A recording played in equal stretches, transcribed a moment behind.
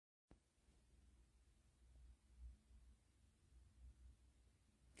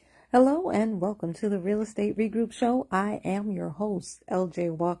Hello and welcome to the Real Estate Regroup Show. I am your host,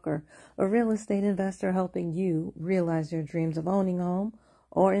 LJ Walker, a real estate investor helping you realize your dreams of owning a home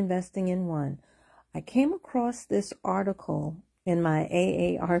or investing in one. I came across this article in my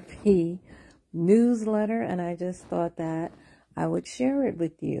AARP newsletter and I just thought that I would share it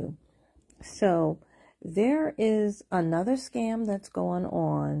with you. So there is another scam that's going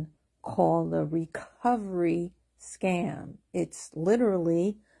on called the recovery scam. It's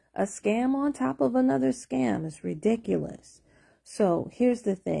literally a scam on top of another scam. Is ridiculous. So here's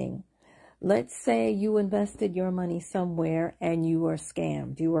the thing. Let's say you invested your money somewhere and you were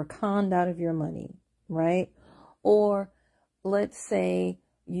scammed. You were conned out of your money, right? Or let's say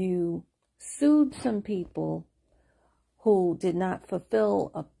you sued some people who did not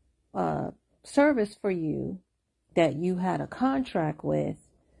fulfill a service for you that you had a contract with,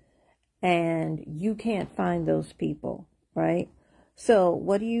 and you can't find those people, right? So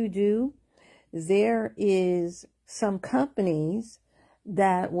what do? There is some companies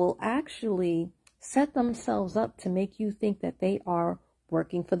that will actually set themselves up to make you think that they are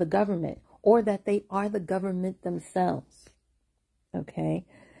working for the government or that they are the government themselves. Okay.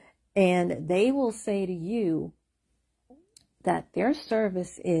 And they will say to you that their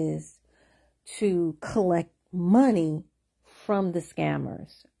service is to collect money from the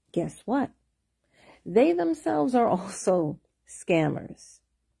scammers. Guess what? They themselves are also scammers.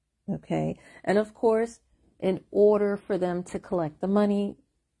 Okay. And of course, in order for them to collect the money,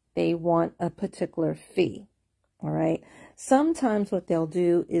 they want a particular fee. All right. Sometimes what they'll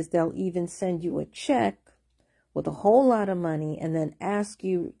do is they'll even send you a check with a whole lot of money and then ask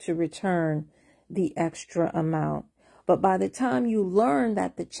you to return the extra amount. But by the time you learn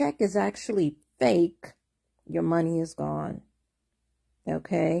that the check is actually fake, your money is gone.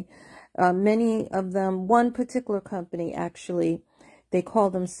 Okay. Many of them, one particular company actually, they call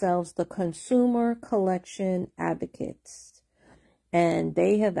themselves the Consumer Collection Advocates. And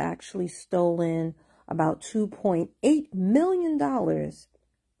they have actually stolen about $2.8 million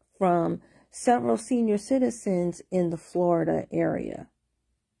from several senior citizens in the Florida area.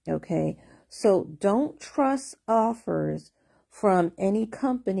 Okay. So don't trust offers from any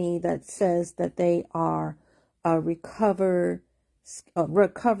company that says that they are a recovery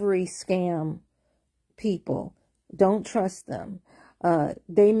scam people. Don't trust them.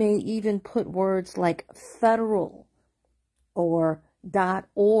 They may even put words like federal or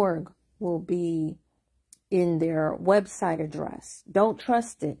 .org will be in their website address. Don't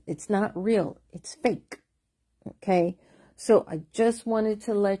trust it. It's not real. It's fake. Okay. So I just wanted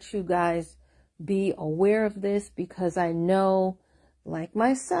to let you guys be aware of this because I know, like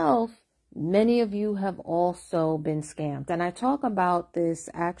myself, many of you have also been scammed. And I talk about this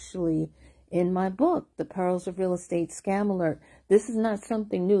actually in my book, The Perils of Real Estate Scam Alert. This is not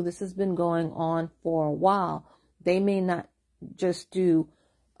something new. This has been going on for a while. They may not just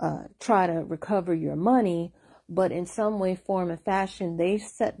try to recover your money, but in some way, form, or fashion, they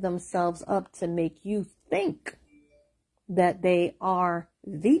set themselves up to make you think that they are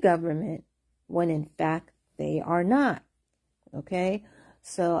the government when in fact they are not. Okay.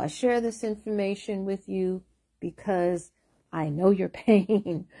 So I share this information with you because I know your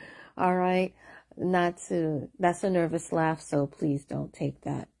pain. All right. That's a nervous laugh. So please don't take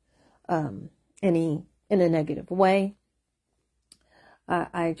that in a negative way.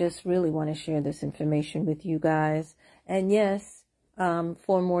 I just really want to share this information with you guys. And yes,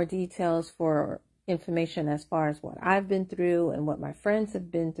 for more details, for information as far as what I've been through and what my friends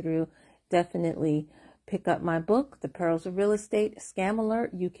have been through, definitely pick up my book, The Perils of Real Estate Scam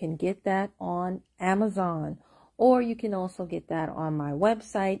Alert. You can get that on Amazon, or you can also get that on my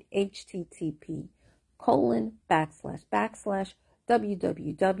website,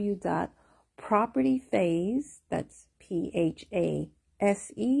 http://www.propertyphase, that's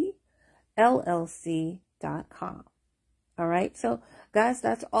PHASELLC.com. All right. So guys,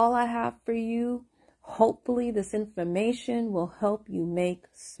 that's all I have for you. Hopefully this information will help you make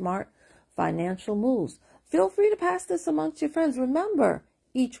smart financial moves. Feel free to pass this amongst your friends. Remember,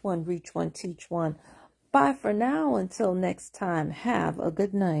 each one, reach one, teach one. Bye for now. Until next time, have a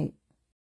good night.